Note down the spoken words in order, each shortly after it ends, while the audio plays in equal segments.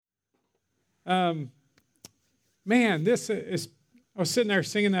Um, Man, this is, I was sitting there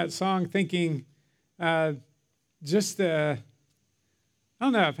singing that song thinking just the, I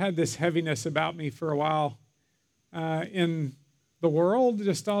don't know, I've had this heaviness about me for a while in the world,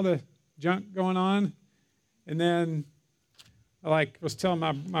 just all the junk going on. And then I was telling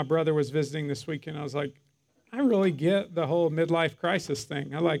my brother was visiting this weekend, I was like, I really get the whole midlife crisis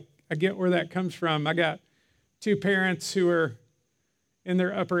thing. I get where that comes from. I got two parents who are in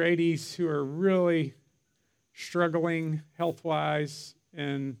their upper 80s who are really struggling health-wise,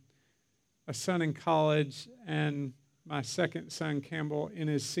 and a son in college, and my second son, Campbell, in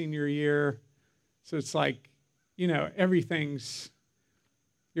his senior year. So it's like, everything's,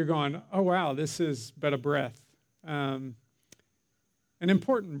 you're going, oh, wow, this is but a breath. An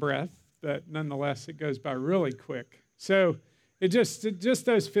important breath, but nonetheless, it goes by really quick. So it just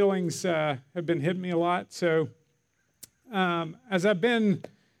those feelings have been hitting me a lot. So as I've been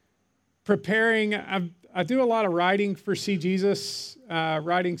preparing, I do a lot of writing for See Jesus,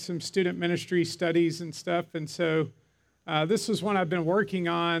 writing some student ministry studies and stuff. And so this was one I've been working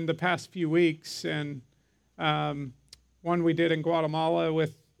on the past few weeks, and one we did in Guatemala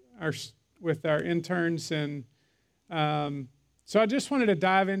with our interns. And so I just wanted to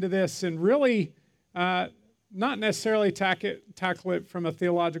dive into this and really not necessarily tackle it from a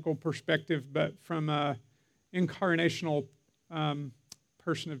theological perspective, but from a incarnational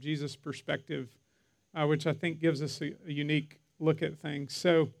person of Jesus perspective, which I think gives us a unique look at things.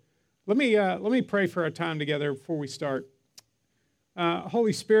 So let me pray for our time together before we start.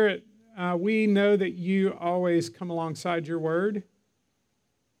 Holy Spirit, we know that you always come alongside your word.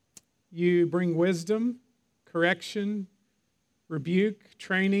 You bring wisdom, correction, rebuke,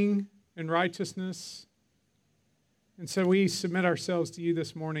 training, and righteousness. And so we submit ourselves to you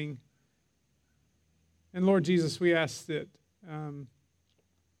this morning. And Lord Jesus, we ask that I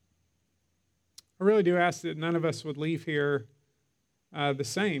really do ask that none of us would leave here the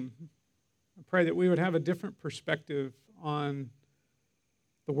same. I pray that we would have a different perspective on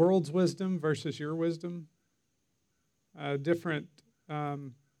the world's wisdom versus your wisdom, a different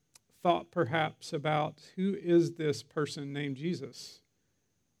thought perhaps about who is this person named Jesus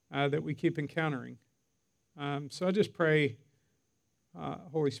that we keep encountering. So I just pray,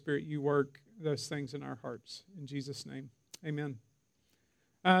 Holy Spirit, you work those things in our hearts. In Jesus' name, amen.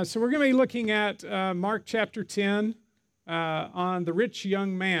 So we're going to be looking at Mark chapter 10 on the rich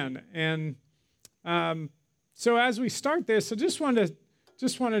young man. And so as we start this, I just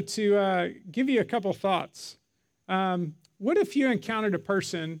wanted to give you a couple thoughts. What if you encountered a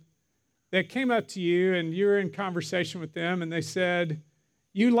person that came up to you and you were in conversation with them and they said,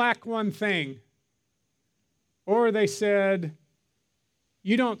 you lack one thing. Or they said,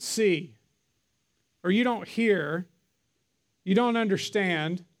 you don't see, or you don't hear, you don't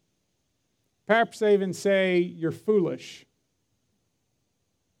understand. Perhaps they even say you're foolish.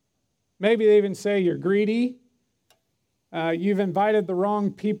 Maybe they even say you're greedy. You've invited the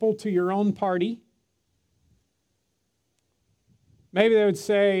wrong people to your own party. Maybe they would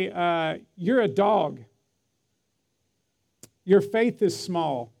say, you're a dog. Your faith is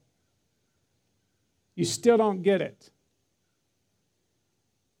small. You still don't get it.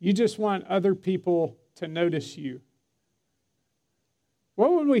 You just want other people to notice you.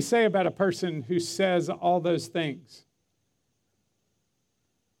 What would we say about a person who says all those things?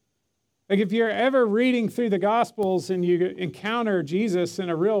 Like if you're ever reading through the Gospels and you encounter Jesus in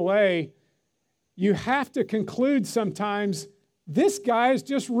a real way, you have to conclude sometimes, this guy is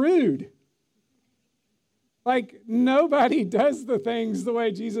just rude. Like nobody does the things the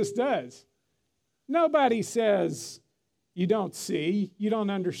way Jesus does. Nobody says, you don't see, you don't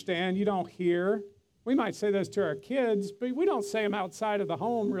understand, you don't hear. We might say those to our kids, but we don't say them outside of the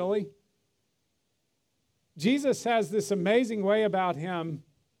home, really. Jesus has this amazing way about him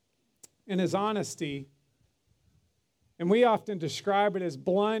in his honesty, and we often describe it as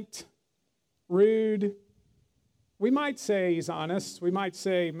blunt, rude. We might say he's honest. We might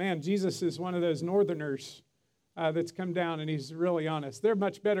say, man, Jesus is one of those northerners that's come down, and he's really honest. They're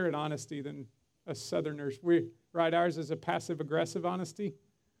much better at honesty than us southerners. Ours is a passive-aggressive honesty.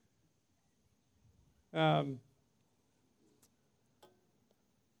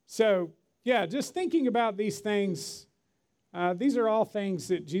 Just thinking about these things, these are all things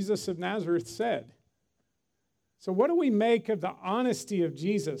that Jesus of Nazareth said. So what do we make of the honesty of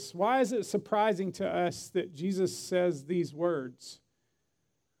Jesus? Why is it surprising to us that Jesus says these words?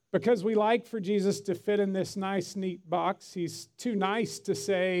 Because we like for Jesus to fit in this nice, neat box. He's too nice to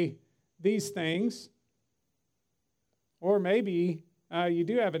say these things. Or maybe you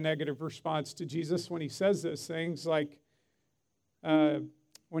do have a negative response to Jesus when he says those things, like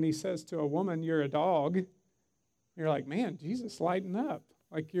when he says to a woman, "You're a dog," you're like, man, Jesus, lighten up.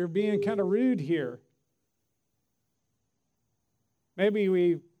 Like, you're being kind of rude here. Maybe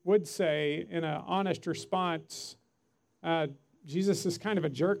we would say in an honest response, Jesus is kind of a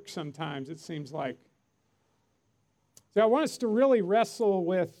jerk sometimes, it seems like. So I want us to really wrestle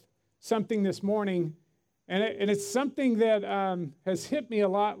with something this morning, and it's something that has hit me a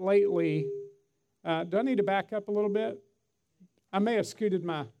lot lately. Do I need to back up a little bit? I may have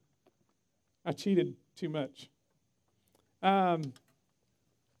I cheated too much.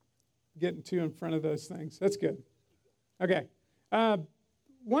 Getting too in front of those things. That's good. Okay.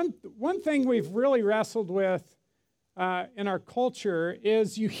 One thing we've really wrestled with in our culture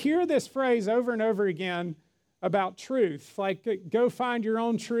is you hear this phrase over and over again about truth. Like, go find your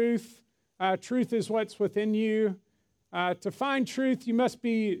own truth. Truth is what's within you. To find truth, you must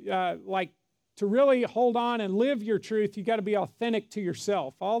be to really hold on and live your truth, you got to be authentic to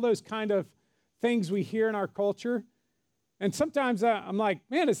yourself. All those kind of things we hear in our culture. And sometimes I'm like,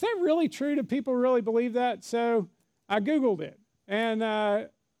 man, is that really true? Do people really believe that? So I Googled it. And I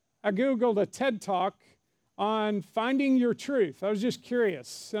Googled a TED Talk on finding your truth. I was just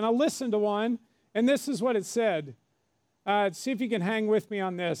curious. And I listened to one, and this is what it said. See if you can hang with me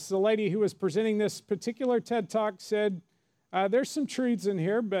on this. The lady who was presenting this particular TED Talk said, there's some truths in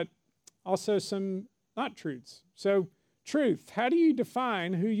here, but also some not truths. So, truth, how do you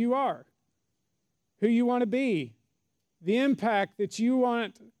define who you are? Who you want to be? The impact that you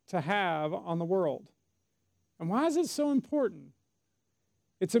want to have on the world. And why is it so important?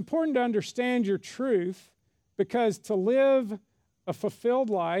 It's important to understand your truth because to live a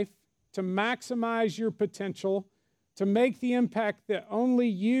fulfilled life, to maximize your potential, to make the impact that only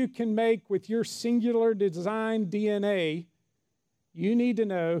you can make with your singular design DNA, you need to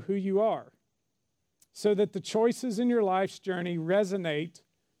know who you are so that the choices in your life's journey resonate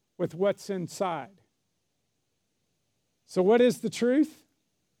with what's inside. So what is the truth?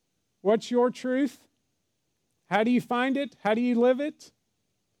 What's your truth? How do you find it? How do you live it?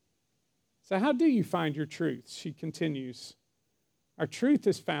 So how do you find your truth? She continues. Our truth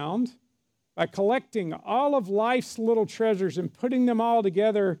is found by collecting all of life's little treasures and putting them all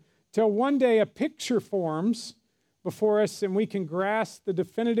together till one day a picture forms before us and we can grasp the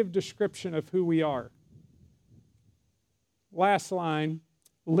definitive description of who we are. Last line,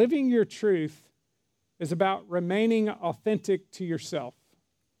 living your truth is about remaining authentic to yourself.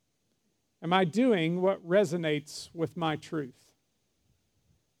 Am I doing what resonates with my truth?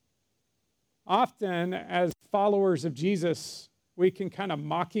 Often, as followers of Jesus, we can kind of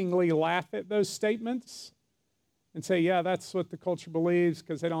mockingly laugh at those statements and say, yeah, that's what the culture believes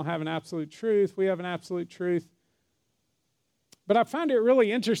because they don't have an absolute truth. We have an absolute truth. But I found it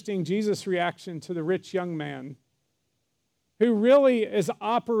really interesting, Jesus' reaction to the rich young man who really is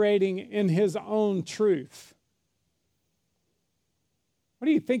operating in his own truth. What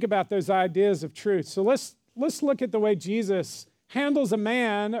do you think about those ideas of truth? So let's look at the way Jesus handles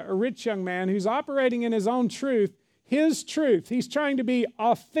a rich young man who's operating in his own truth, his truth. He's trying to be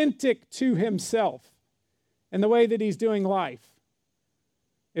authentic to himself in the way that he's doing life.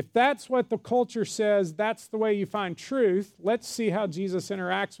 If that's what the culture says, that's the way you find truth, let's see how Jesus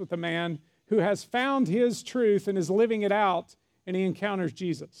interacts with a man who has found his truth and is living it out, and he encounters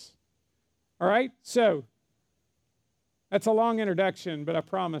Jesus. All right? So, that's a long introduction, but I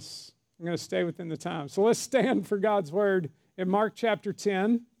promise I'm going to stay within the time. So let's stand for God's word in Mark chapter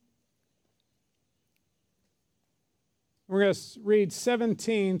 10. We're going to read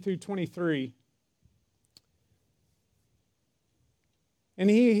 17 through 23. And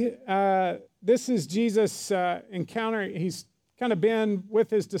this is Jesus' encounter. He's kind of been with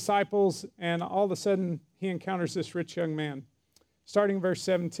his disciples, and all of a sudden he encounters this rich young man. Starting verse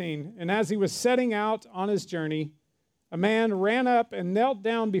 17. And as he was setting out on his journey, a man ran up and knelt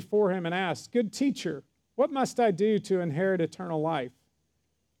down before him and asked, "Good teacher, what must I do to inherit eternal life?"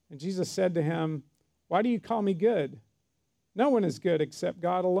 And Jesus said to him, "Why do you call me good? No one is good except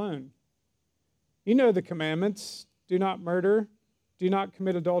God alone. You know the commandments. Do not murder. Do not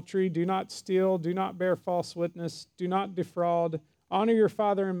commit adultery. Do not steal. Do not bear false witness. Do not defraud. Honor your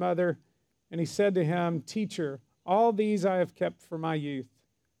father and mother." And he said to him, "Teacher, all these I have kept from my youth."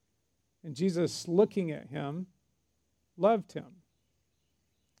 And Jesus, looking at him, loved him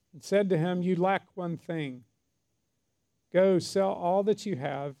and said to him, "You lack one thing. Go, sell all that you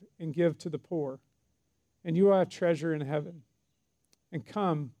have and give to the poor, and you will have treasure in heaven. And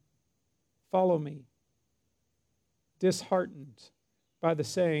come, follow me." Disheartened by the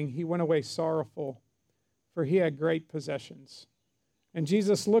saying, he went away sorrowful, for he had great possessions. And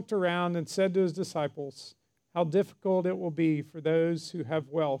Jesus looked around and said to his disciples, how difficult it will be for those who have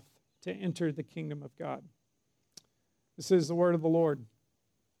wealth to enter the kingdom of God. This is the word of the Lord.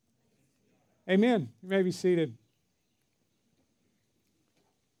 Amen. You may be seated.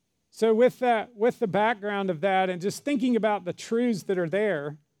 So with the background of that and just thinking about the truths that are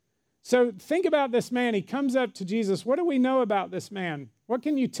there, so think about this man. He comes up to Jesus. What do we know about this man? What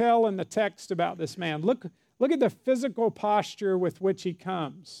can you tell in the text about this man? Look at the physical posture with which he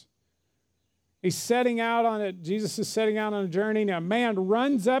comes. He's setting out on it. Jesus is setting out on a journey. Now, a man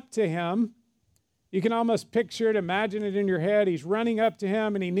runs up to him. You can almost picture it, imagine it in your head. He's running up to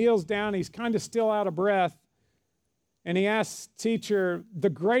him and he kneels down. He's kind of still out of breath. And he asks, teacher, the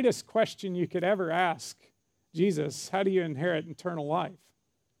greatest question you could ever ask Jesus, how do you inherit eternal life?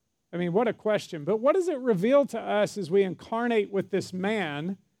 I mean, what a question. But what does it reveal to us as we incarnate with this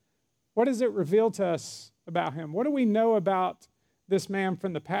man? What does it reveal to us about him? What do we know about this man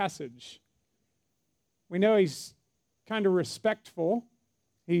from the passage? We know he's kind of respectful.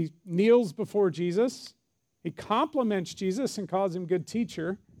 He kneels before Jesus. He compliments Jesus and calls him good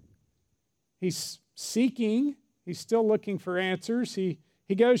teacher. He's seeking. He's still looking for answers. He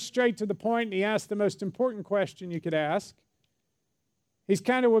goes straight to the point and he asks the most important question you could ask. He's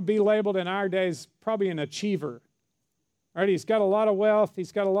kind of would be labeled in our days probably an achiever. Right? He's got a lot of wealth.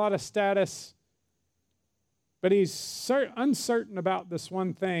 He's got a lot of status. But he's uncertain about this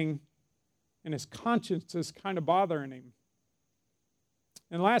one thing, and his conscience is kind of bothering him.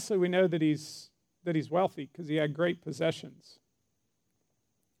 And lastly, we know that he's wealthy because he had great possessions.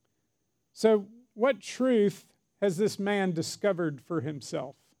 So what truth has this man discovered for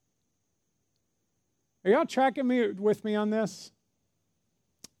himself? Are y'all tracking with me on this?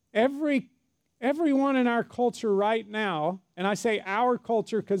 Everyone in our culture right now, and I say our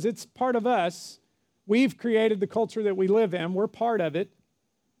culture because it's part of us, we've created the culture that we live in, we're part of it.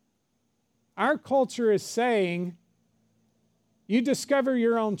 Our culture is saying, you discover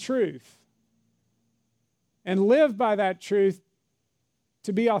your own truth and live by that truth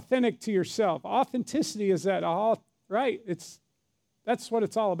to be authentic to yourself. Authenticity is that, right? That's what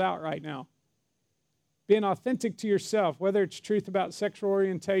it's all about right now. Being authentic to yourself, whether it's truth about sexual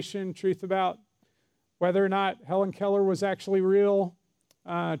orientation, truth about whether or not Helen Keller was actually real,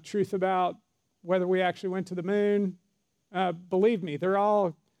 truth about whether we actually went to the moon. Believe me, they're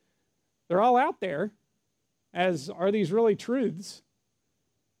all out there, as are these really truths.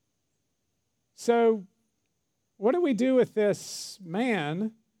 So what do we do with this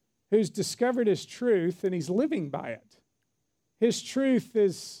man who's discovered his truth and he's living by it? His truth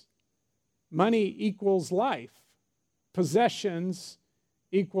is money equals life. Possessions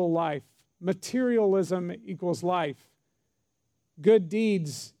equal life. Materialism equals life. Good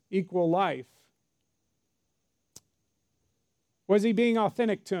deeds equal life. Was he being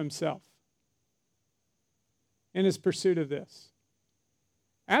authentic to himself in his pursuit of this?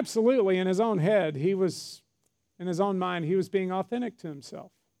 Absolutely, in his own head, in his own mind, he was being authentic to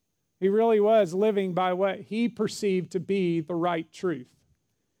himself. He really was living by what he perceived to be the right truth.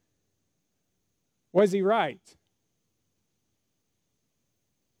 Was he right?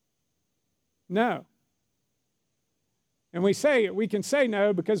 No. And we can say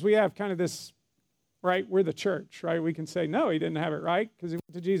no because we have kind of this, right? We're the church, right? We can say, no, he didn't have it right because he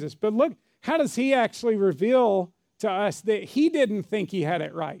went to Jesus. But look, how does he actually reveal to us that he didn't think he had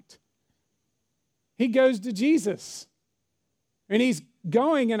it right? He goes to Jesus. And he's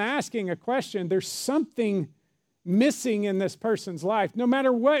going and asking a question. There's something missing in this person's life. No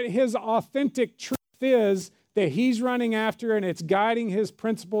matter what his authentic truth is that he's running after and it's guiding his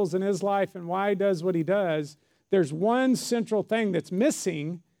principles in his life and why he does what he does, there's one central thing that's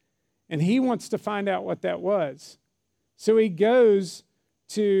missing, and he wants to find out what that was. So he goes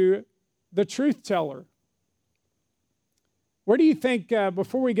to the truth teller. Where do you think,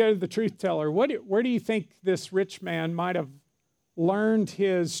 before we go to the truth teller, where do you think this rich man might have learned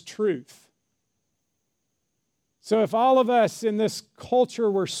his truth? So if all of us in this culture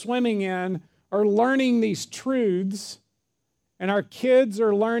we're swimming in are learning these truths, and our kids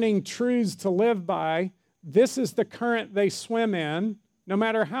are learning truths to live by, this is the current they swim in. No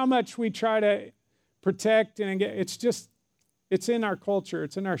matter how much we try to protect and get, it's in our culture.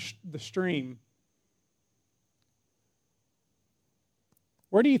 It's in the stream.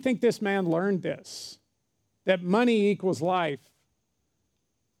 Where do you think this man learned this? That money equals life.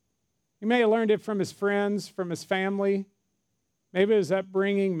 He may have learned it from his friends, from his family. Maybe his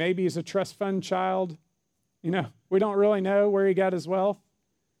upbringing. Maybe he's a trust fund child. We don't really know where he got his wealth.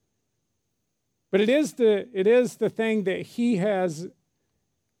 But it is the thing that he has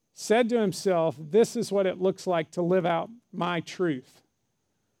said to himself, this is what it looks like to live out my truth.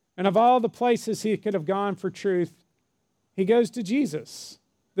 And of all the places he could have gone for truth, he goes to Jesus,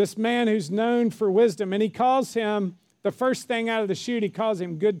 this man who's known for wisdom. And he calls him, the first thing out of the chute, he calls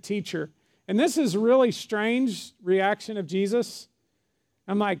him good teacher. And this is a really strange reaction of Jesus.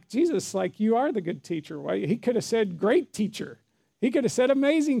 I'm like, Jesus, like, you are the good teacher. Well, he could have said great teacher. He could have said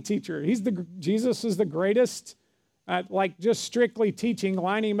amazing teacher. Jesus is the greatest at just strictly teaching.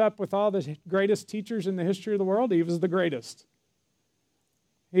 Line him up with all the greatest teachers in the history of the world. He was the greatest.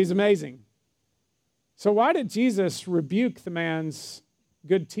 He's amazing. So why did Jesus rebuke the man's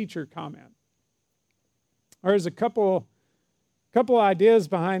good teacher comment? There's a couple ideas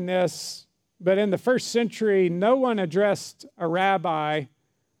behind this, but in the first century, no one addressed a rabbi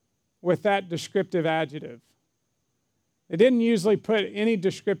with that descriptive adjective. They didn't usually put any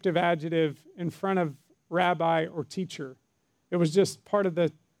descriptive adjective in front of rabbi or teacher. It was just part of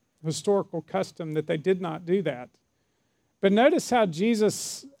the historical custom that they did not do that. But notice how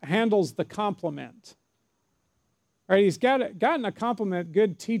Jesus handles the compliment. All right, he's gotten a compliment,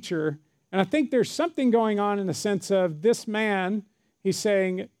 good teacher, and I think there's something going on in the sense of this man, he's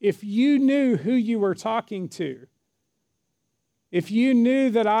saying, if you knew who you were talking to, if you knew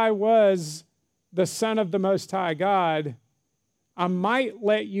that I was the Son of the Most High God, I might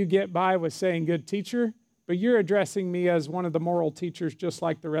let you get by with saying good teacher, but you're addressing me as one of the moral teachers just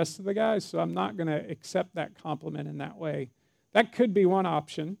like the rest of the guys, so I'm not going to accept that compliment in that way. That could be one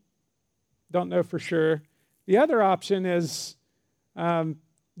option. Don't know for sure. The other option is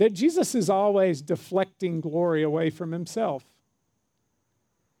that Jesus is always deflecting glory away from himself.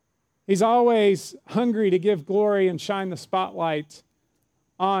 He's always hungry to give glory and shine the spotlight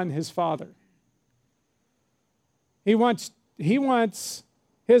on his Father. He wants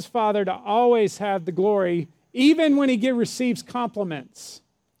his Father to always have the glory, even when he receives compliments.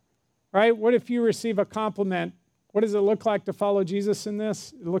 Right? What if you receive a compliment? What does it look like to follow Jesus in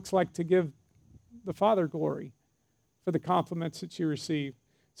this? It looks like to give the Father glory for the compliments that you receive.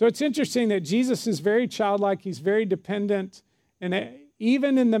 So it's interesting that Jesus is very childlike. He's very dependent. And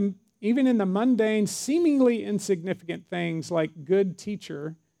even in the mundane, seemingly insignificant things like good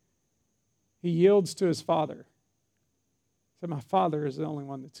teacher, he yields to his Father. So my Father is the only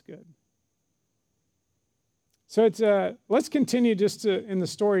one that's good. So let's continue in the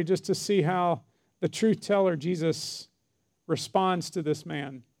story just to see how the truth teller, Jesus, responds to this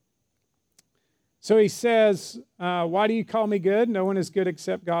man. So he says, why do you call me good? No one is good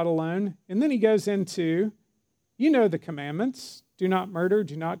except God alone. And then he goes into, you know the commandments. Do not murder,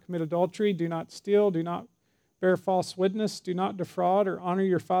 do not commit adultery, do not steal, do not bear false witness, do not defraud, or honor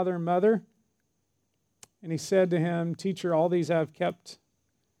your father and mother. And he said to him, teacher, all these I have kept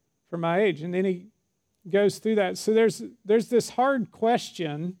from my age. And then he goes through that. So there's this hard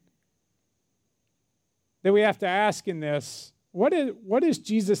question that we have to ask in this. What is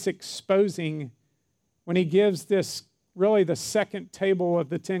Jesus exposing when he gives this, really the second table of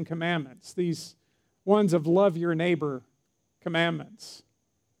the Ten Commandments, these ones of love your neighbor commandments?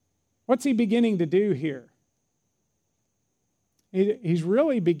 What's he beginning to do here? He's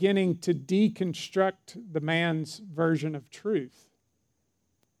really beginning to deconstruct the man's version of truth.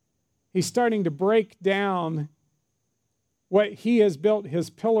 He's starting to break down what he has built his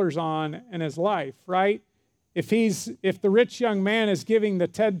pillars on in his life, right? If the rich young man is giving the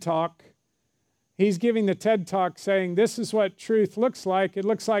TED Talk, he's giving the TED Talk saying, this is what truth looks like. It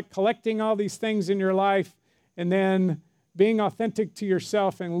looks like collecting all these things in your life and then being authentic to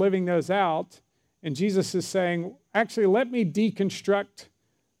yourself and living those out. And Jesus is saying, actually, let me deconstruct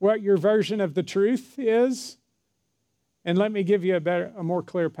what your version of the truth is, and let me give you a more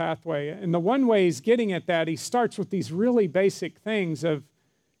clear pathway. And the one way he's getting at that, he starts with these really basic things of,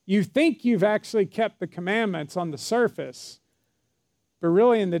 you think you've actually kept the commandments on the surface, but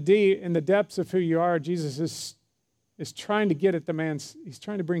really in the depths of who you are, Jesus is trying to get at he's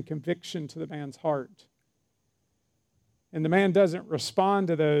trying to bring conviction to the man's heart. And the man doesn't respond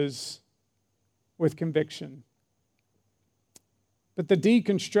to those with conviction. But the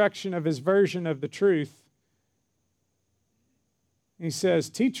deconstruction of his version of the truth, he says,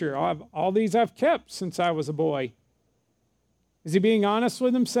 teacher, all these I've kept since I was a boy. Is he being honest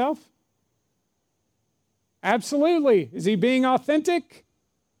with himself? Absolutely. Is he being authentic?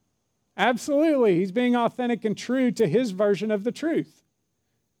 Absolutely. He's being authentic and true to his version of the truth.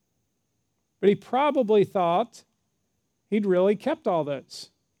 But he probably thought he'd really kept all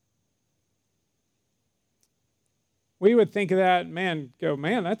those. We would think of that, man,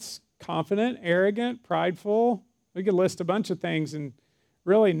 that's confident, arrogant, prideful. We could list a bunch of things and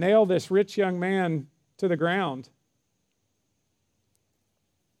really nail this rich young man to the ground.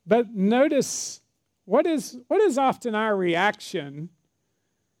 But notice, what is often our reaction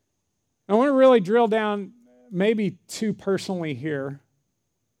I want to really drill down maybe too personally here.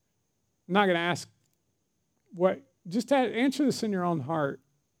 I'm not going to ask just answer this in your own heart.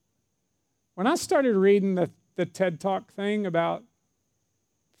 When I started reading the TED Talk thing about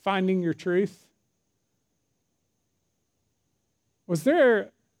finding your truth, was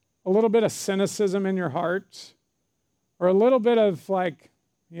there a little bit of cynicism in your heart? Or a little bit of like,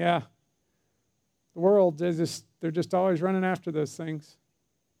 yeah, the world, they're just always running after those things.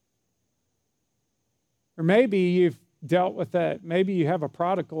 Or maybe you've dealt with that. Maybe you have a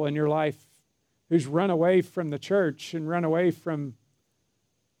prodigal in your life who's run away from the church and run away from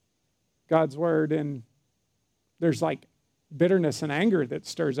God's word, and there's like bitterness and anger that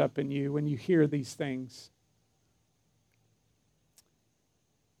stirs up in you when you hear these things.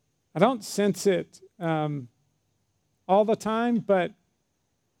 I don't sense it all the time, but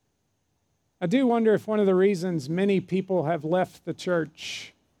I do wonder if one of the reasons many people have left the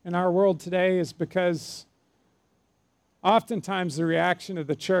church in our world today is because oftentimes the reaction of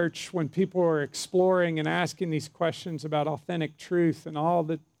the church when people are exploring and asking these questions about authentic truth and all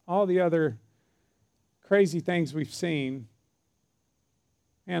the other crazy things we've seen,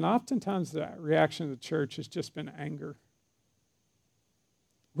 and oftentimes the reaction of the church has just been anger.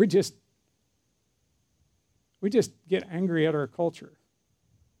 We just get angry at our culture.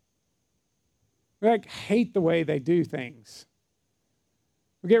 We hate the way they do things.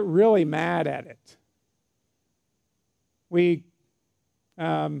 We get really mad at it. Maybe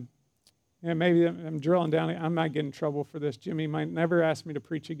I'm drilling down. I might get in trouble for this. Jimmy might never ask me to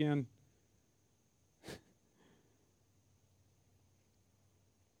preach again.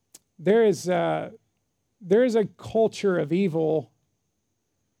 There is a culture of evil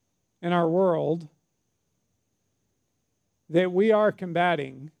in our world that we are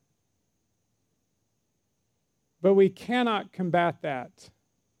combating, but we cannot combat that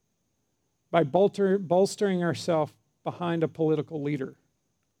by bolstering ourselves behind a political leader.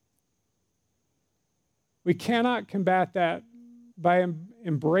 We cannot combat that by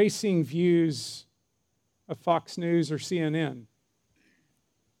embracing views of Fox News or CNN.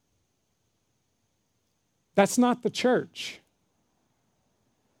 That's not the church.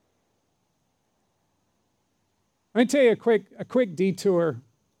 Let me tell you a quick detour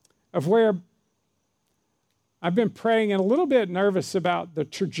of where I've been praying and a little bit nervous about the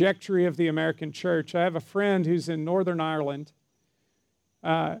trajectory of the American church. I have a friend who's in Northern Ireland.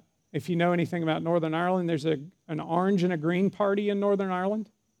 If you know anything about Northern Ireland, there's an orange and a green party in Northern Ireland.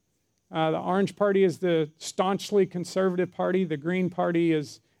 The orange party is the staunchly conservative party. The green party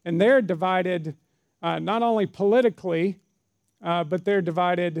and they're divided not only politically, but they're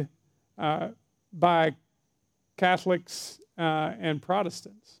divided by Catholics and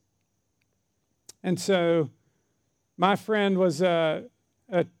Protestants. And so my friend was a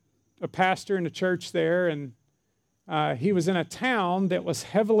pastor in a church there, and he was in a town that was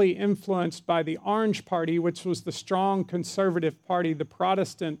heavily influenced by the Orange Party, which was the strong conservative party, the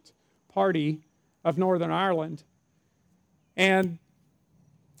Protestant party of Northern Ireland. And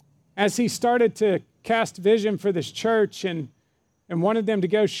as he started to cast vision for this church and wanted them to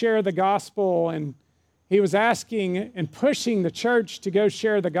go share the gospel, and he was asking and pushing the church to go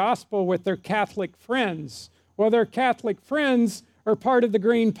share the gospel with their Catholic friends. Well, their Catholic friends are part of the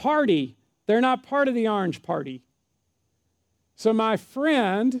Green Party. They're not part of the Orange Party. So my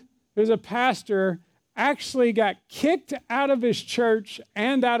friend, who's a pastor, actually got kicked out of his church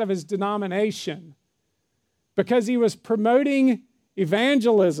and out of his denomination because he was promoting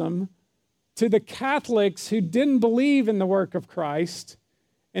evangelism to the Catholics who didn't believe in the work of Christ,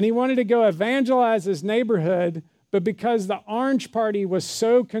 and he wanted to go evangelize his neighborhood, but because the Orange Party was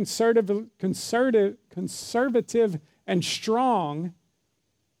so conservative and strong,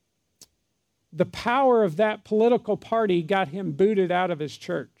 the power of that political party got him booted out of his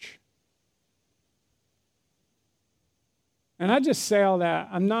church. And I just say all that.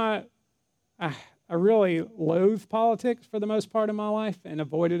 I really loathe politics for the most part of my life and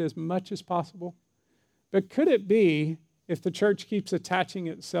avoid it as much as possible. But could it be, if the church keeps attaching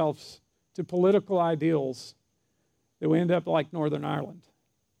itself to political ideals, that we end up like Northern Ireland?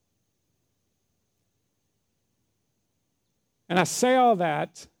 And I say all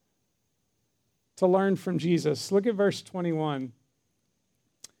that to learn from Jesus. Look at verse 21.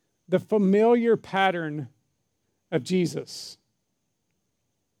 The familiar pattern of Jesus.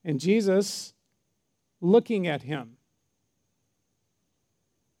 And Jesus looking at him.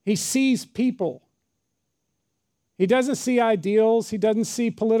 He sees people. He doesn't see ideals. He doesn't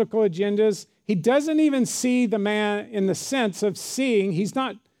see political agendas. He doesn't even see the man in the sense of seeing. He's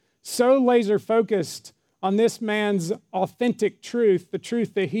not so laser focused on this man's authentic truth, the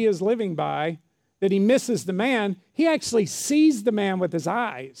truth that he is living by, that he misses the man, he actually sees the man with his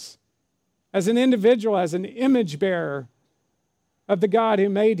eyes as an individual, as an image bearer of the God who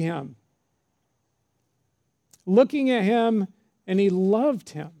made him. Looking at him, and he loved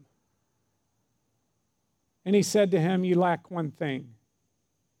him. And he said to him, "You lack one thing."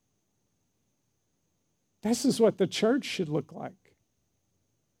 This is what the church should look like.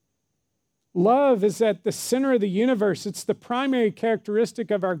 Love is at the center of the universe. It's the primary characteristic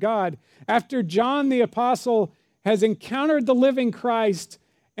of our God. After John the Apostle has encountered the living Christ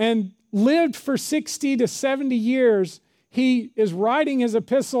and lived for 60 to 70 years, he is writing his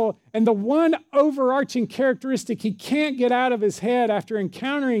epistle, and the one overarching characteristic he can't get out of his head after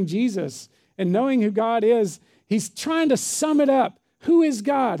encountering Jesus and knowing who God is, he's trying to sum it up. Who is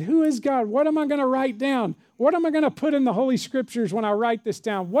God? Who is God? What am I going to write down? What am I going to put in the Holy Scriptures when I write this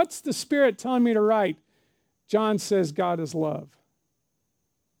down? What's the Spirit telling me to write? John says God is love.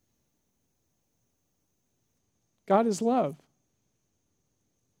 God is love.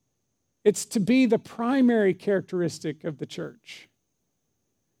 It's to be the primary characteristic of the church.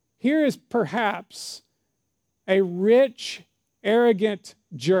 Here is perhaps a rich, arrogant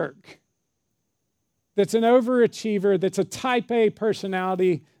jerk that's an overachiever, that's a type A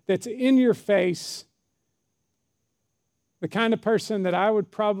personality, that's in your face, the kind of person that I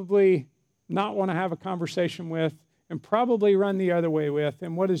would probably not want to have a conversation with and probably run the other way with.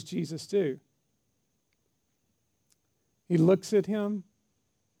 And what does Jesus do? He looks at him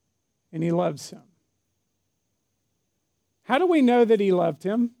and he loves him. How do we know that he loved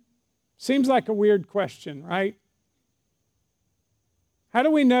him? Seems like a weird question, right? How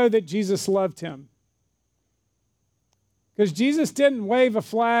do we know that Jesus loved him? Because Jesus didn't wave a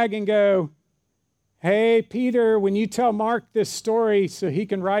flag and go, "Hey, Peter, when you tell Mark this story so he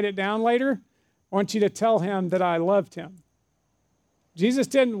can write it down later, I want you to tell him that I loved him." Jesus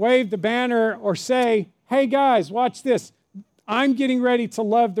didn't wave the banner or say, "Hey, guys, watch this. I'm getting ready to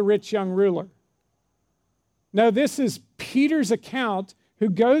love the rich young ruler." No, this is Peter's account, who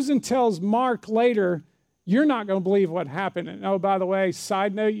goes and tells Mark later, "You're not going to believe what happened." And oh, by the way,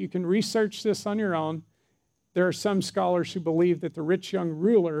 side note, you can research this on your own. There are some scholars who believe that the rich young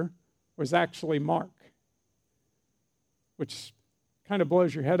ruler was actually Mark, which kind of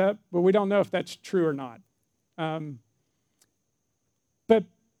blows your head up, but we don't know if that's true or not. But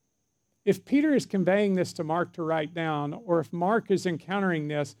if Peter is conveying this to Mark to write down, or if Mark is encountering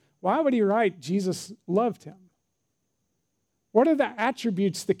this, why would he write Jesus loved him? What are the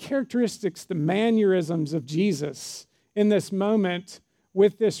attributes, the characteristics, the mannerisms of Jesus in this moment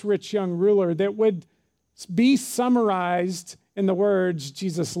with this rich young ruler that would be summarized in the words,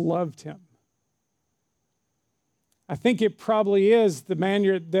 Jesus loved him? I think it probably is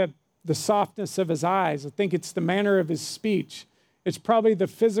the softness of his eyes. I think it's the manner of his speech. It's probably the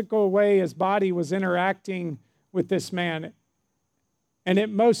physical way his body was interacting with this man. And it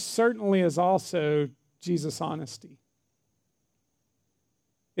most certainly is also Jesus' honesty.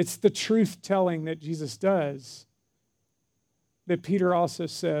 It's the truth-telling that Jesus does that Peter also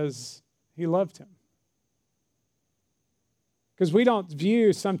says he loved him. Because we don't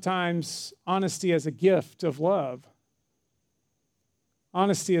view sometimes honesty as a gift of love.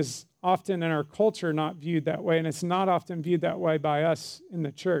 Honesty is often in our culture not viewed that way, and it's not often viewed that way by us in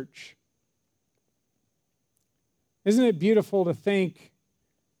the church. Isn't it beautiful to think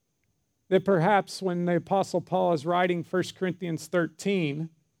that perhaps when the Apostle Paul is writing 1 Corinthians 13,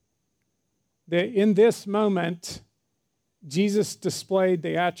 that in this moment, Jesus displayed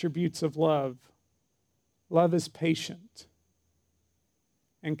the attributes of love. Love is patient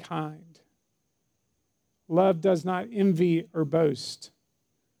and kind. Love does not envy or boast.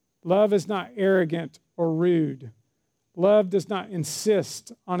 Love is not arrogant or rude. Love does not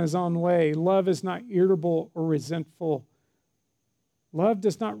insist on his own way. Love is not irritable or resentful. Love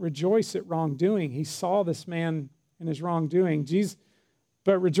does not rejoice at wrongdoing. He saw this man in his wrongdoing.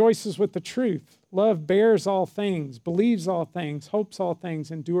 But rejoices with the truth. Love bears all things, believes all things, hopes all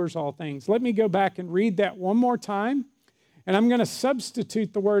things, endures all things. Let me go back and read that one more time. And I'm going to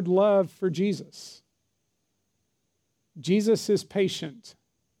substitute the word love for Jesus. Jesus is patient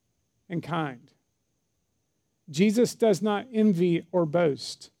and kind. Jesus does not envy or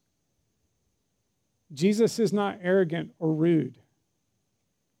boast. Jesus is not arrogant or rude.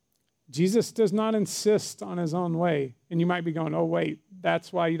 Jesus does not insist on his own way. And you might be going, "Oh, wait,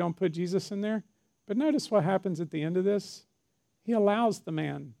 that's why you don't put Jesus in there?" But notice what happens at the end of this. He allows the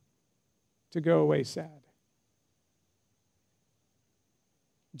man to go away sad.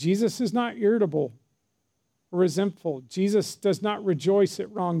 Jesus is not irritable or resentful. Jesus does not rejoice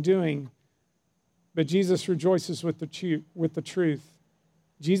at wrongdoing. but Jesus rejoices with the truth.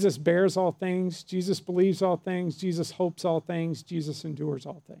 Jesus bears all things. Jesus believes all things. Jesus hopes all things. Jesus endures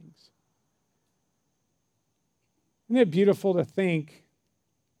all things. Isn't it beautiful to think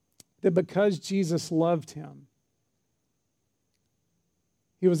that because Jesus loved him,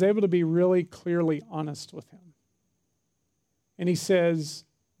 he was able to be really clearly honest with him. And he says,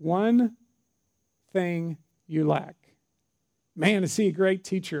 one thing you lack. Man, is he a great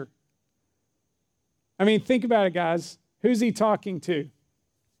teacher. I mean, think about it, guys. Who's he talking to?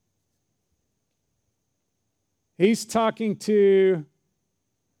 He's talking to,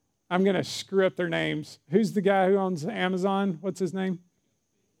 I'm going to screw up their names. Who's the guy who owns Amazon? What's his name?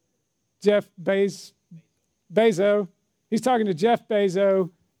 Jeff Bezos. He's talking to Jeff Bezos,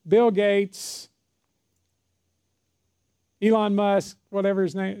 Bill Gates, Elon Musk, whatever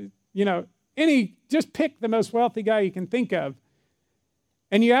his name, just pick the most wealthy guy you can think of.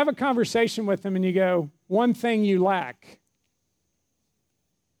 And you have a conversation with him and you go, one thing you lack.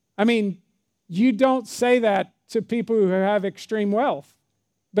 I mean, you don't say that to people who have extreme wealth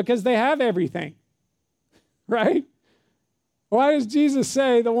because they have everything, right? Why does Jesus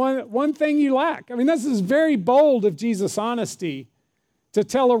say the one thing you lack? I mean, this is very bold of Jesus' honesty to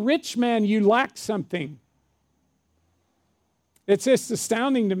tell a rich man you lack something. It's just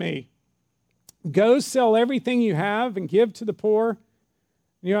astounding to me. Go sell everything you have and give to the poor.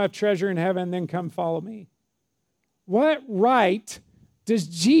 You'll have treasure in heaven, then come follow me. What right does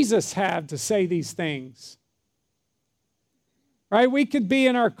Jesus have to say these things? Right? We could be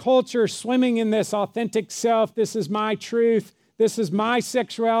in our culture swimming in this authentic self. This is my truth. This is my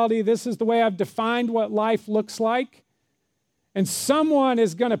sexuality. This is the way I've defined what life looks like. And someone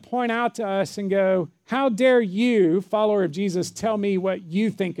is going to point out to us and go, how dare you, follower of Jesus, tell me what you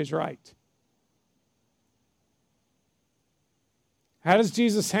think is right? How does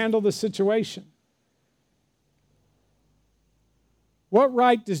Jesus handle the situation? What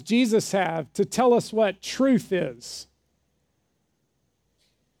right does Jesus have to tell us what truth is?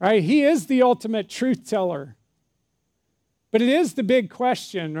 Right? He is the ultimate truth teller. But it is the big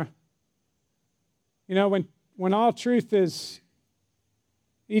question. When all truth is,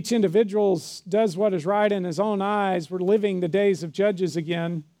 each individual does what is right in his own eyes, we're living the days of Judges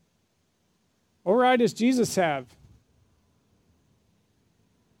again. What right does Jesus have?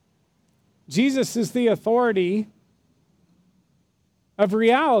 Jesus is the authority of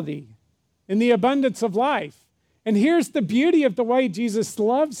reality in the abundance of life. And here's the beauty of the way Jesus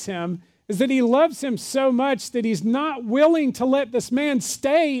loves him, is that he loves him so much that he's not willing to let this man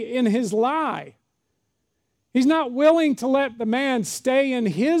stay in his lie. He's not willing to let the man stay in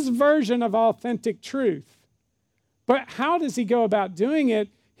his version of authentic truth. But how does he go about doing it?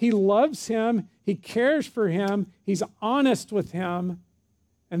 He loves him, he cares for him, he's honest with him,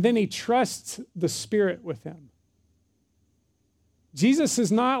 and then he trusts the Spirit with him. Jesus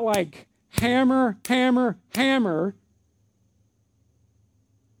is not like hammer, hammer, hammer.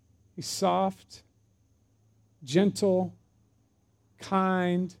 He's soft, gentle,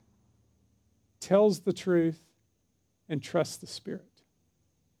 kind, tells the truth, and trusts the Spirit.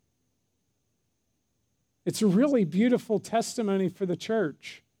 It's a really beautiful testimony for the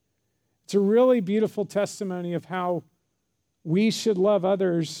church. It's a really beautiful testimony of how we should love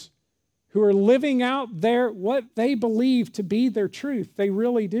others who are living out what they believe to be their truth. They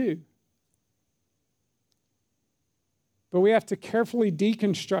really do. But we have to carefully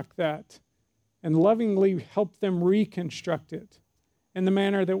deconstruct that and lovingly help them reconstruct it in the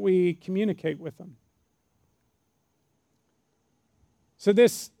manner that we communicate with them. So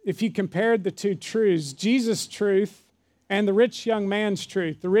if you compared the two truths, Jesus' truth and the rich young man's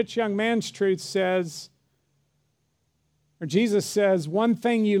truth, the rich young man's truth says, or Jesus says, one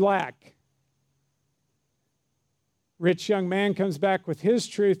thing you lack. Rich young man comes back with his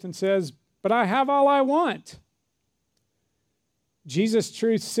truth and says, but I have all I want. Jesus'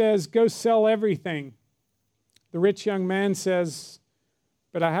 truth says, go sell everything. The rich young man says,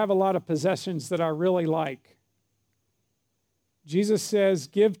 but I have a lot of possessions that I really like. Jesus says,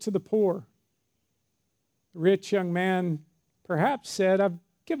 give to the poor. The rich young man perhaps said, I've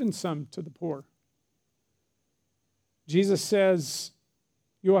given some to the poor. Jesus says,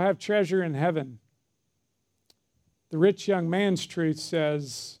 you will have treasure in heaven. The rich young man's truth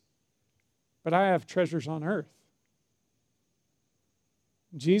says, but I have treasures on earth.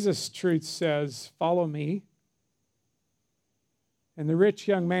 Jesus' truth says, follow me. And the rich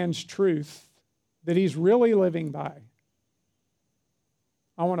young man's truth that he's really living by,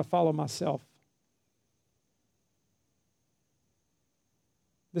 I want to follow myself.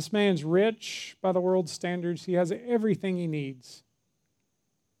 This man's rich by the world's standards. He has everything he needs.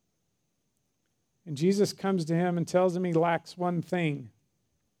 And Jesus comes to him and tells him he lacks one thing.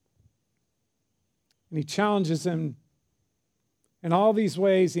 And he challenges him in all these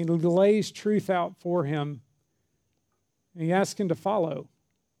ways. He lays truth out for him. And he asks him to follow.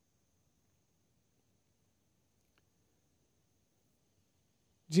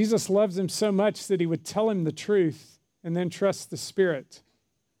 Jesus loves him so much that he would tell him the truth and then trust the Spirit.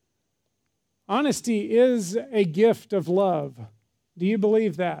 Honesty is a gift of love. Do you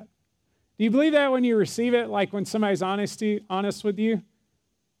believe that? Do you believe that when you receive it, like when somebody's honest with you?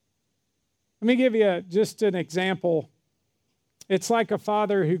 Let me give you just an example. It's like a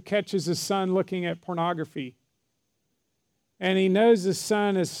father who catches his son looking at pornography. And he knows his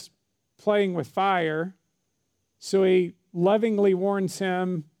son is playing with fire, so he lovingly warns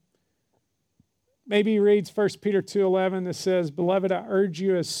him. Maybe he reads 1 Peter 2:11 that says, "Beloved, I urge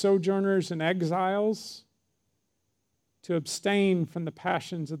you as sojourners and exiles to abstain from the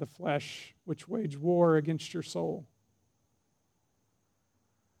passions of the flesh, which wage war against your soul."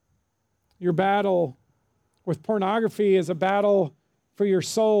 Your battle with pornography is a battle for your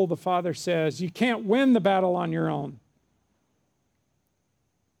soul, the Father says. You can't win the battle on your own.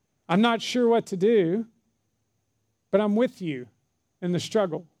 I'm not sure what to do, but I'm with you in the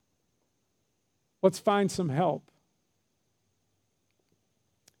struggle. Let's find some help.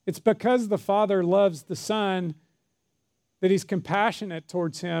 It's because the Father loves the Son that he's compassionate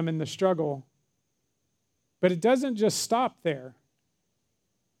towards him in the struggle. But it doesn't just stop there.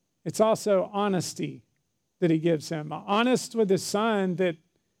 It's also honesty that he gives him. Honest with his son that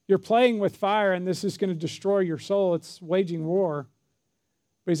you're playing with fire and this is going to destroy your soul. It's waging war.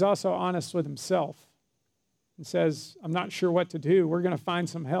 But he's also honest with himself and says, I'm not sure what to do. We're going to find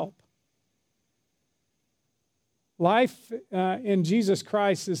some help. Life in Jesus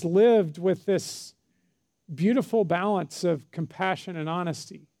Christ is lived with this beautiful balance of compassion and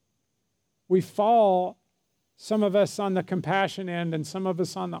honesty. We fall, some of us on the compassion end and some of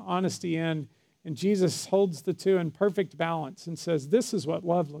us on the honesty end, and Jesus holds the two in perfect balance and says, this is what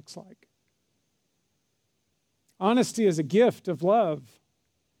love looks like. Honesty is a gift of love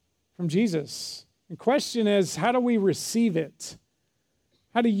from Jesus. The question is, how do we receive it?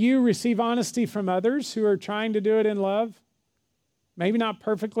 How do you receive honesty from others who are trying to do it in love? Maybe not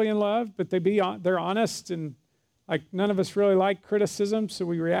perfectly in love, but they're honest, and like none of us really like criticism, so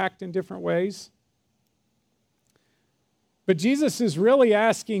we react in different ways. But Jesus is really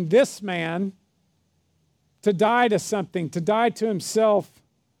asking this man to die to something, to die to himself,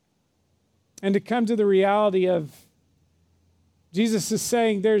 and to come to the reality of Jesus is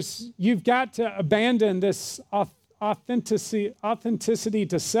saying you've got to abandon this authenticity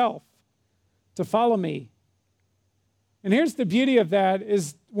to self, to follow me. And here's the beauty of that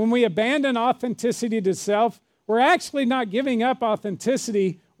is when we abandon authenticity to self, we're actually not giving up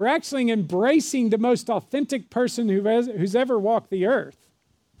authenticity. We're actually embracing the most authentic person who's ever walked the earth.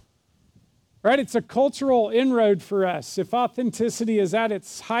 Right? It's a cultural inroad for us. If authenticity is at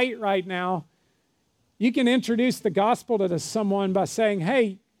its height right now, you can introduce the gospel to someone by saying,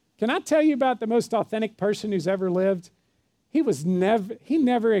 hey, can I tell you about the most authentic person who's ever lived? He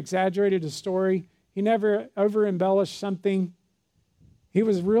never exaggerated a story. He never over-embellished something. He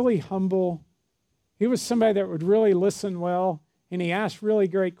was really humble. He was somebody that would really listen well, and he asked really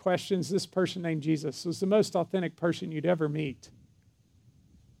great questions. This person named Jesus was the most authentic person you'd ever meet.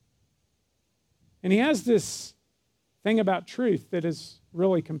 And he has this thing about truth that is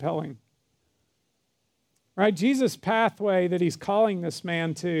really compelling. Right? Jesus' pathway that he's calling this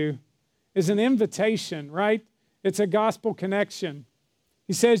man to is an invitation, right? It's a gospel connection.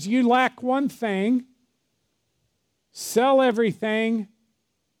 He says, you lack one thing, sell everything,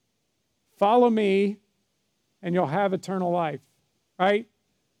 follow me, and you'll have eternal life, right?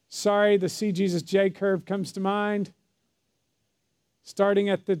 Sorry, the See Jesus J curve comes to mind. Starting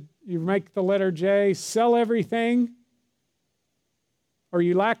at you make the letter J, sell everything, or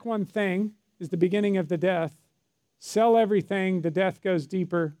you lack one thing, is the beginning of the death. Sell everything, the death goes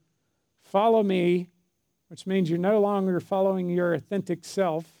deeper. Follow me, which means you're no longer following your authentic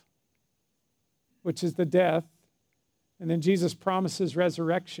self, which is the death. And then Jesus promises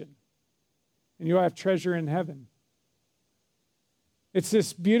resurrection, and you'll have treasure in heaven. It's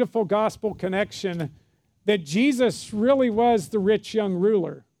this beautiful gospel connection that Jesus really was the rich young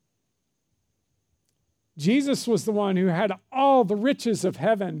ruler. Jesus was the one who had all the riches of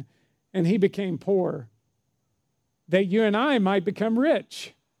heaven, and he became poor, that you and I might become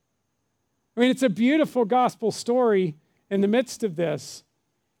rich. I mean, it's a beautiful gospel story in the midst of this.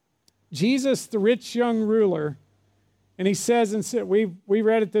 Jesus, the rich young ruler, and he says, we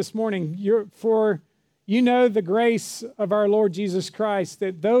read it this morning, for You know the grace of our Lord Jesus Christ,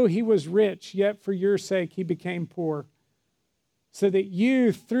 that though he was rich, yet for your sake he became poor, so that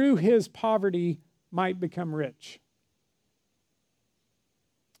you, through his poverty, might become rich.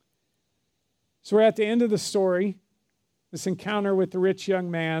 So we're at the end of the story, this encounter with the rich young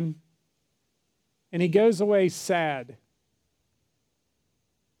man, and he goes away sad.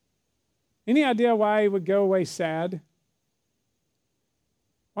 Any idea why he would go away sad?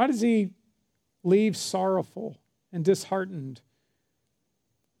 Why does he leave sorrowful and disheartened?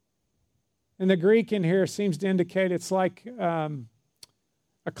 And the Greek in here seems to indicate it's like a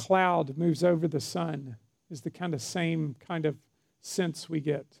cloud moves over the sun, is the kind of same kind of sense we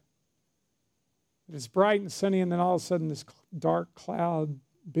get. It's bright and sunny, and then all of a sudden this dark cloud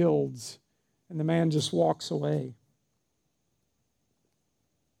builds, and the man just walks away.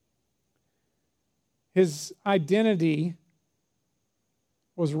 His identity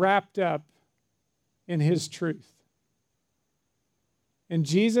was wrapped up in his truth. And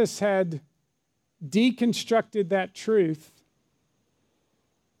Jesus had deconstructed that truth.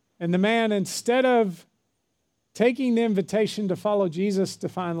 And the man, instead of taking the invitation to follow Jesus to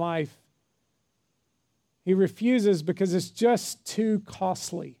find life, he refuses because it's just too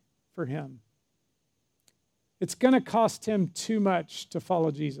costly for him. It's going to cost him too much to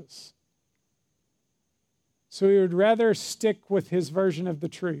follow Jesus. So he would rather stick with his version of the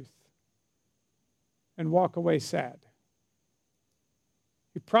truth and walk away sad.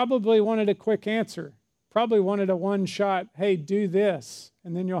 He probably wanted a quick answer, probably wanted a one-shot, hey, do this,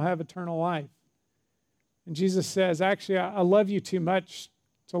 and then you'll have eternal life. And Jesus says, actually, I love you too much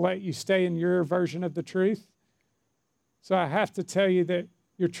to let you stay in your version of the truth. So I have to tell you that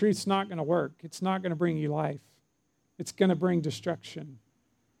your truth's not going to work. It's not going to bring you life. It's going to bring destruction.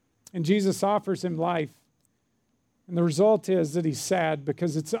 And Jesus offers him life. And the result is that he's sad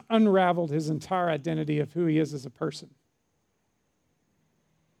because it's unraveled his entire identity of who he is as a person.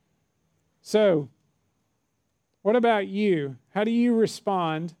 So, what about you? How do you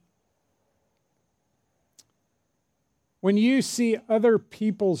respond when you see other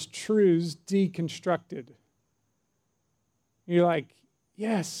people's truths deconstructed? You're like,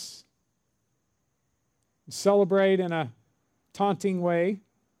 yes. Celebrate in a taunting way.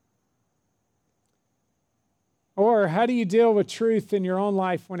 Or how do you deal with truth in your own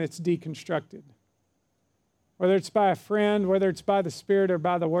life when it's deconstructed? Whether it's by a friend, whether it's by the Spirit or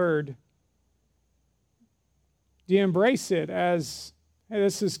by the Word. Do you embrace it as, hey,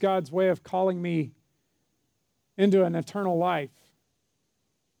 this is God's way of calling me into an eternal life?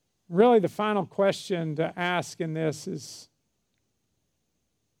 Really, the final question to ask in this is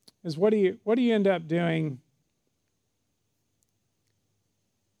what do you end up doing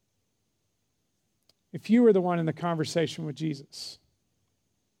if you were the one in the conversation with Jesus?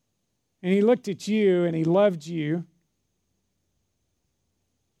 And he looked at you and he loved you.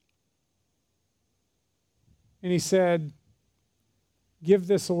 And he said, give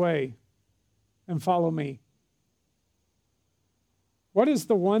this away and follow me. What is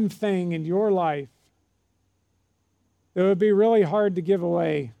the one thing in your life that would be really hard to give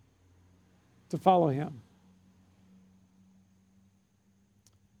away to follow him?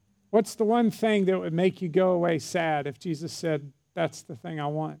 What's the one thing that would make you go away sad if Jesus said, that's the thing I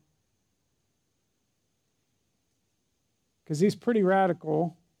want? Because he's pretty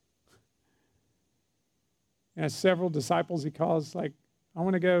radical. He has several disciples he calls, like, I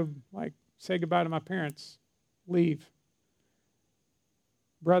want to go, like, say goodbye to my parents, leave.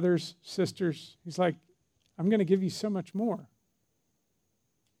 Brothers, sisters, he's like, I'm going to give you so much more.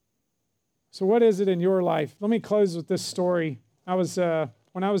 So what is it in your life? Let me close with this story.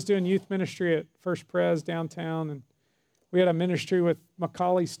 When I was doing youth ministry at First Pres downtown, and we had a ministry with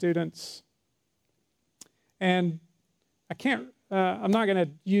Macaulay students. And I'm not going to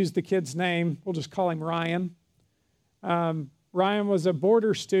use the kid's name. We'll just call him Ryan. Ryan was a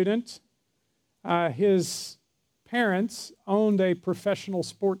boarder student. His parents owned a professional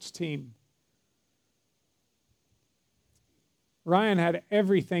sports team. Ryan had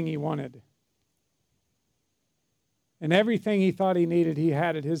everything he wanted. And everything he thought he needed, he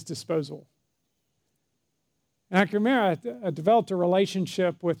had at his disposal. And I can remember I developed a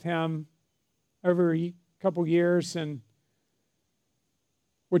relationship with him over a couple years and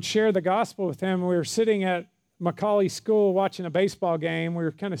would share the gospel with him. We were sitting at Macaulay School watching a baseball game. We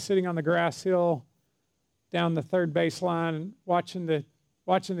were kind of sitting on the grass hill down the third baseline and watching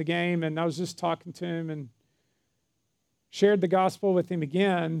the game. And I was just talking to him and shared the gospel with him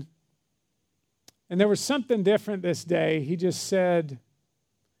again. And there was something different this day. He just said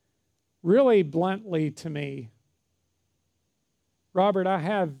really bluntly to me, Robert, I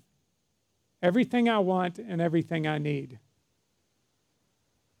have everything I want and everything I need.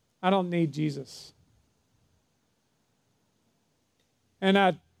 I don't need Jesus. And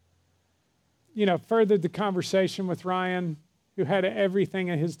I, furthered the conversation with Ryan, who had everything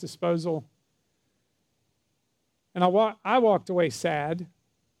at his disposal. And I walked away sad.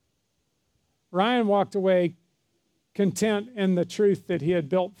 Ryan walked away content in the truth that he had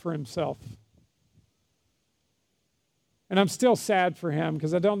built for himself. And I'm still sad for him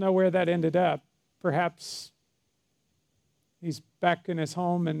because I don't know where that ended up. Perhaps he's back in his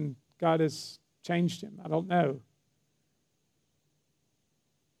home and God has changed him. I don't know.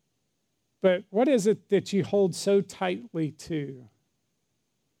 But what is it that you hold so tightly to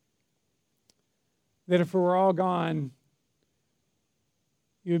that if it were all gone,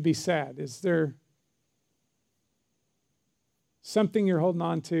 you would be sad? Is there something you're holding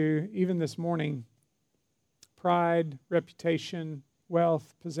on to even this morning? Pride, reputation,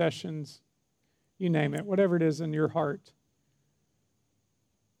 wealth, possessions, you name it, whatever it is in your heart.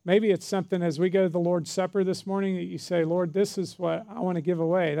 Maybe it's something as we go to the Lord's Supper this morning that you say, Lord, this is what I want to give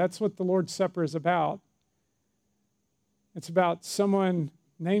away. That's what the Lord's Supper is about. It's about someone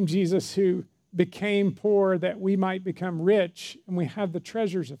named Jesus who became poor that we might become rich and we have the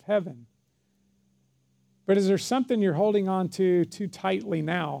treasures of heaven. But is there something you're holding on to too tightly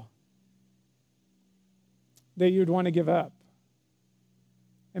now that you'd want to give up?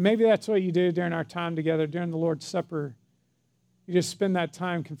 And maybe that's what you do during our time together, during the Lord's Supper. You just spend that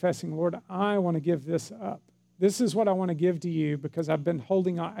time confessing, Lord, I want to give this up. This is what I want to give to you because I've been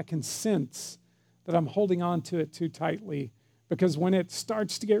holding on. I can sense that I'm holding on to it too tightly because when it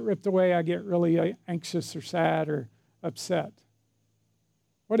starts to get ripped away, I get really anxious or sad or upset.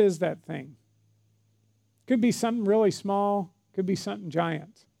 What is that thing? Could be something really small, could be something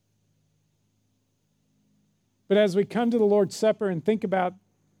giant. But as we come to the Lord's Supper and think about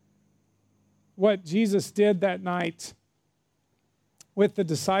what Jesus did that night with the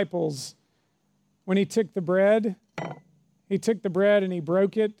disciples, when he took the bread and he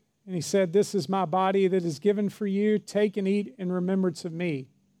broke it, and he said, this is my body that is given for you. Take and eat in remembrance of me.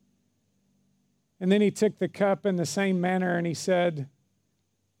 And then he took the cup in the same manner and he said,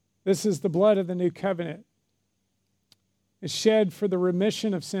 this is the blood of the new covenant. It's shed for the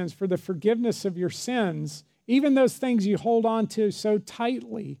remission of sins, for the forgiveness of your sins. Even those things you hold on to so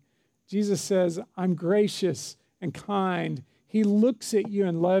tightly, Jesus says, I'm gracious and kind. He looks at you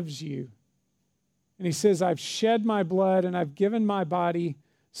and loves you. And he says, I've shed my blood and I've given my body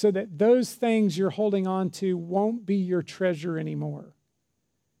so that those things you're holding on to won't be your treasure anymore.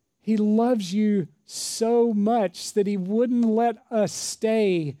 He loves you so much that he wouldn't let us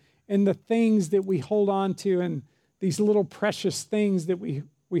stay in the things that we hold on to and these little precious things that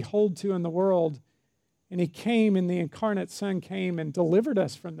we hold to in the world. And he came, and the incarnate Son came and delivered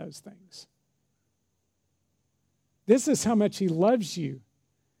us from those things. This is how much he loves you,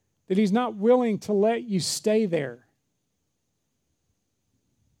 that he's not willing to let you stay there.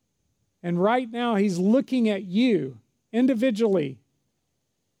 And right now, he's looking at you individually,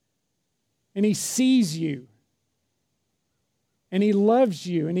 and he sees you, and he loves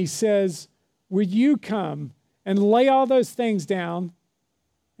you, and he says, will you come and lay all those things down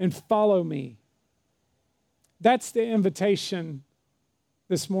and follow me? That's the invitation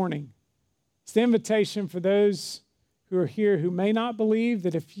this morning. It's the invitation for those who are here who may not believe,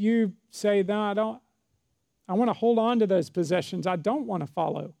 that if you say, no, I want to hold on to those possessions, I don't want to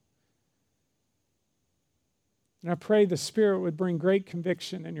follow. And I pray the Spirit would bring great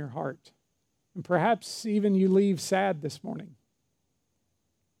conviction in your heart. And perhaps even you leave sad this morning.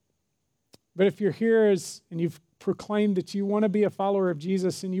 But if you're here and you've proclaimed that you want to be a follower of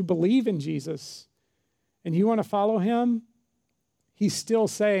Jesus and you believe in Jesus and you want to follow him, he's still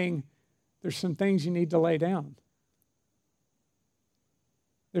saying there's some things you need to lay down.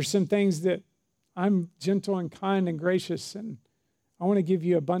 There's some things that I'm gentle and kind and gracious, and I want to give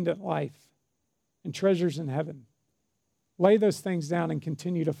you abundant life and treasures in heaven. Lay those things down and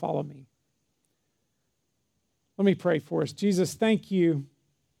continue to follow me. Let me pray for us. Jesus, thank you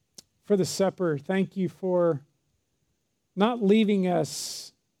for the supper. Thank you for not leaving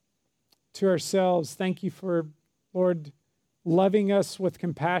us to ourselves. Thank you for, Lord, loving us with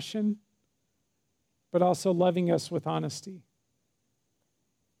compassion, but also loving us with honesty.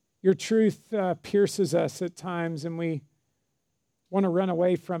 Your truth pierces us at times, and we want to run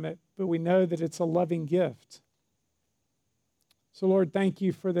away from it, but we know that it's a loving gift. So, Lord, thank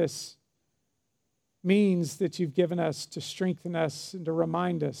you for this means that you've given us to strengthen us and to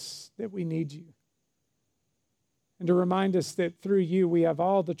remind us that we need you. And to remind us that through you we have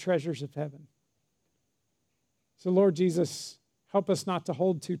all the treasures of heaven. So, Lord Jesus, Help us not to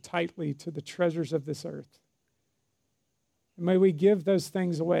hold too tightly to the treasures of this earth. And may we give those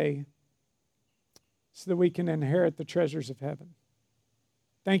things away so that we can inherit the treasures of heaven.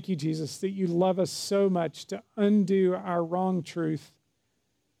 Thank you, Jesus, that you love us so much to undo our wrong truth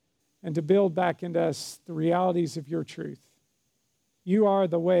and to build back into us the realities of your truth. You are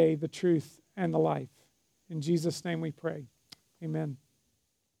the way, the truth, and the life. In Jesus' name we pray. Amen.